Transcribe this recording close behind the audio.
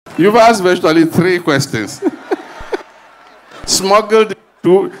You've asked virtually 3 questions. Smuggled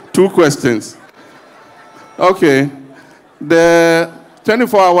two questions. Okay. The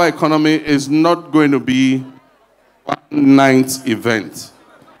 24-hour economy is not going to be one night event.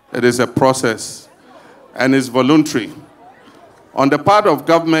 It is a process, and it's voluntary. On the part of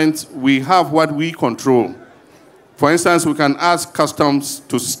government, we have what we control. For instance, we can ask customs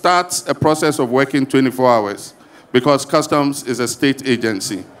to start a process of working 24 hours because customs is a state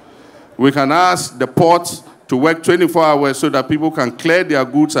agency. We can ask the port to work 24 hours so that people can clear their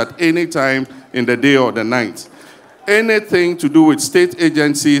goods at any time in the day or the night. Anything to do with state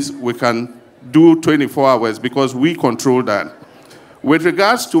agencies, we can do 24 hours because we control that. With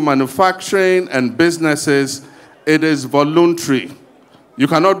regards to manufacturing and businesses, it is voluntary. You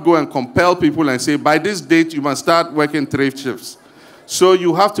cannot go and compel people and say, by this date, you must start working 3 shifts. So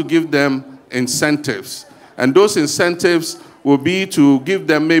you have to give them incentives. And those incentives will be to give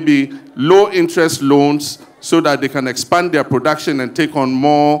them maybe low-interest loans so that they can expand their production and take on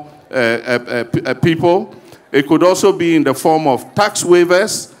more people. It could also be in the form of tax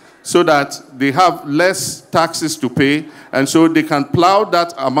waivers so that they have less taxes to pay, and so they can plow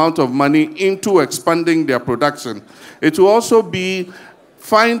that amount of money into expanding their production. It will also be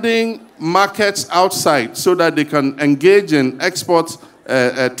finding markets outside so that they can engage in export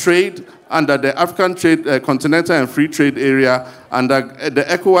trade under the African Trade, Continental and Free Trade Area, under the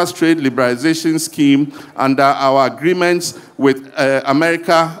ECOWAS Trade Liberalization Scheme, under our agreements with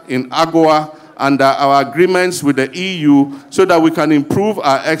America in AGOA, under our agreements with the EU, so that we can improve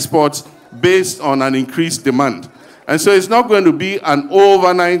our exports based on an increased demand. And so it's not going to be an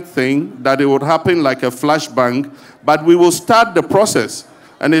overnight thing that it would happen like a flashbang, but we will start the process.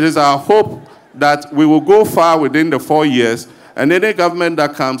 And it is our hope that we will go far within the 4 years, and any government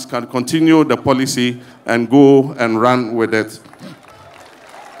that comes can continue the policy and go and run with it.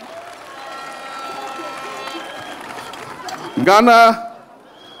 Ghana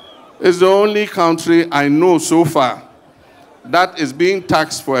is the only country I know so far that is being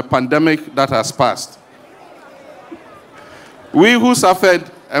taxed for a pandemic that has passed. We who suffered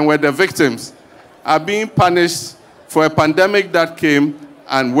and were the victims are being punished for a pandemic that came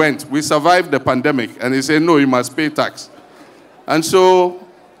and went. We survived the pandemic, and they say, no, you must pay tax. And so,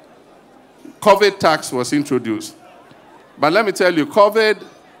 COVID tax was introduced. But let me tell you, COVID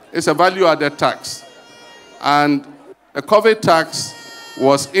is a value-added tax. And the COVID tax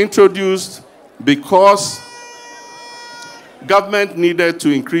was introduced because government needed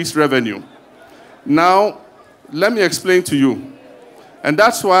to increase revenue. Now, let me explain to you. And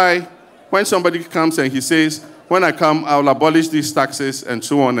that's why when somebody comes and he says, when I come, I'll abolish these taxes and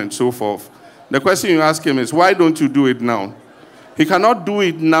so on and so forth, the question you ask him is, why don't you do it now? He cannot do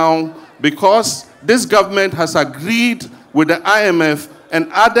it now because this government has agreed with the IMF and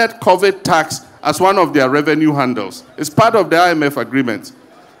added COVID tax as one of their revenue handles. It's part of the IMF agreement.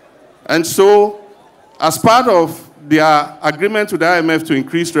 And so, as part of their agreement with the IMF to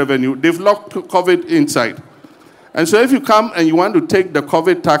increase revenue, they've locked COVID inside. And so if you come and you want to take the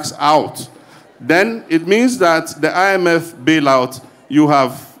COVID tax out, then it means that the IMF bailout, you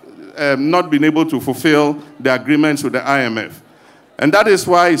have not been able to fulfill the agreements with the IMF. And that is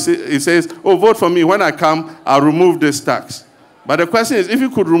why he says, oh, vote for me. When I come, I'll remove this tax. But the question is, if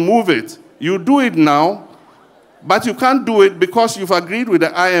you could remove it, you do it now, but you can't do it because you've agreed with the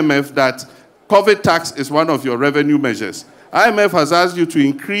IMF that COVID tax is one of your revenue measures. IMF has asked you to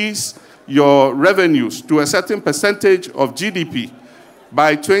increase your revenues to a certain percentage of GDP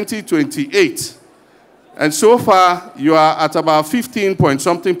by 2028. And so far, you are at about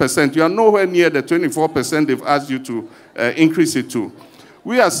 15-point-something%. You are nowhere near the 24% they've asked you to increase it to.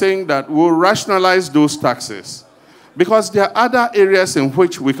 We are saying that we'll rationalize those taxes because there are other areas in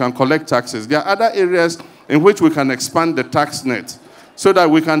which we can collect taxes. There are other areas in which we can expand the tax net so that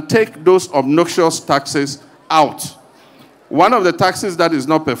we can take those obnoxious taxes out. One of the taxes that is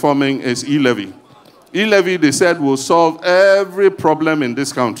not performing is E-Levy. E-Levy, they said, will solve every problem in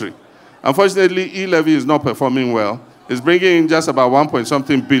this country. Unfortunately, E-Levy is not performing well. It's bringing in just about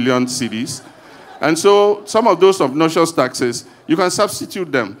 1-point-something billion cedis. And so some of those obnoxious taxes, you can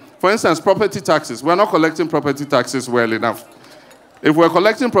substitute them. For instance, property taxes. We're not collecting property taxes well enough. If we're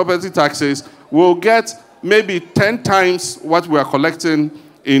collecting property taxes, we'll get maybe 10 times what we are collecting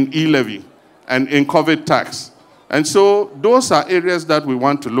in E-Levy and in COVID tax. And so those are areas that we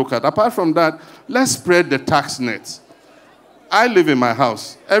want to look at. Apart from that, let's spread the tax net. I live in my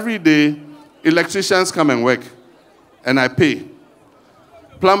house. Every day, electricians come and work, and I pay.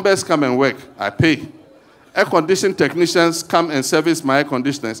 Plumbers come and work, I pay. Air conditioning technicians come and service my air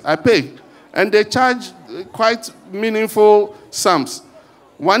conditioners, I pay. And they charge quite meaningful sums.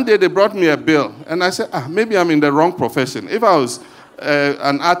 One day they brought me a bill, and I said, maybe I'm in the wrong profession. If I was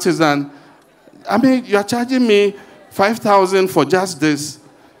an artisan, I mean, you're charging me 5,000 for just this.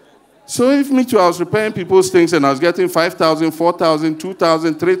 So if me too, I was repairing people's things and I was getting 5,000, 4,000,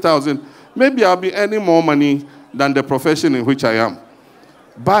 2,000, 3,000, maybe I'll be earning more money than the profession in which I am.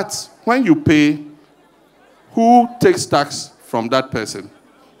 But when you pay, who takes tax from that person?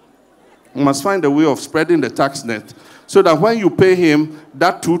 You must find a way of spreading the tax net so that when you pay him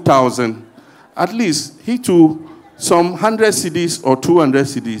that 2,000, at least he too, some 100 cedis or 200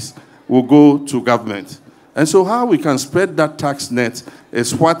 cedis will go to government. And so how we can spread that tax net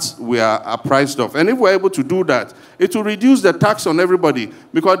is what we are apprised of. And if we're able to do that, it will reduce the tax on everybody,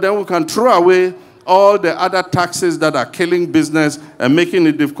 because then we can throw away all the other taxes that are killing business and making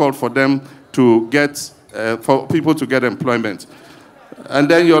it difficult for them to get, for people to get employment. And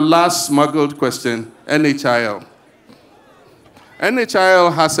then your last smuggled question, NHIL.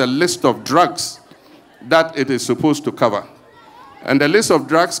 NHIL has a list of drugs that it is supposed to cover. And the list of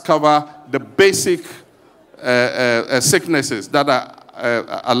drugs cover the basic sicknesses that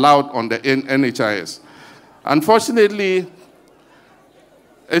are allowed on the NHIS. Unfortunately,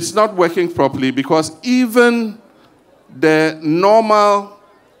 it's not working properly, because even the normal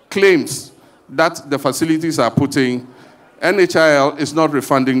claims that the facilities are putting, NHIL is not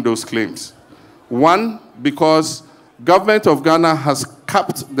refunding those claims. One, because government of Ghana has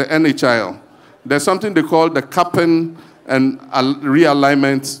capped the NHIL. There's something they call the Capping and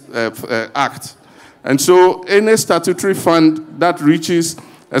Realignment Act. And so any statutory fund that reaches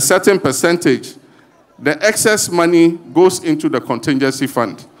a certain percentage, the excess money goes into the contingency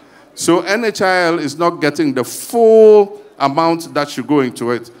fund. So NHIL is not getting the full amount that should go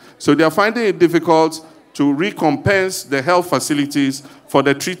into it. So they are finding it difficult to recompense the health facilities for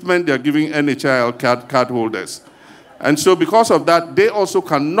the treatment they are giving NHIL card holders. And so because of that, they also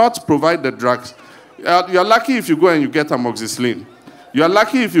cannot provide the drugs. You're lucky if you go and you get amoxicillin. You're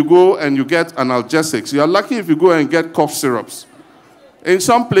lucky if you go and you get analgesics. You're lucky if you go and get cough syrups. In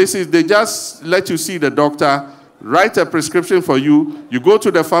some places, they just let you see the doctor, write a prescription for you. You go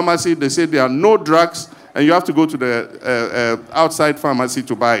to the pharmacy, they say there are no drugs, and you have to go to the outside pharmacy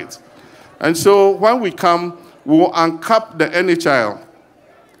to buy it. And so when we come, we'll uncap the NHIL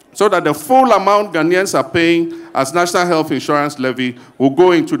so that the full amount Ghanaians are paying as National Health Insurance Levy will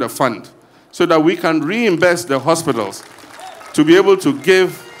go into the fund, so that we can reimburse the hospitals to be able to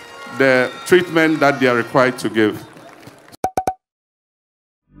give the treatment that they are required to give.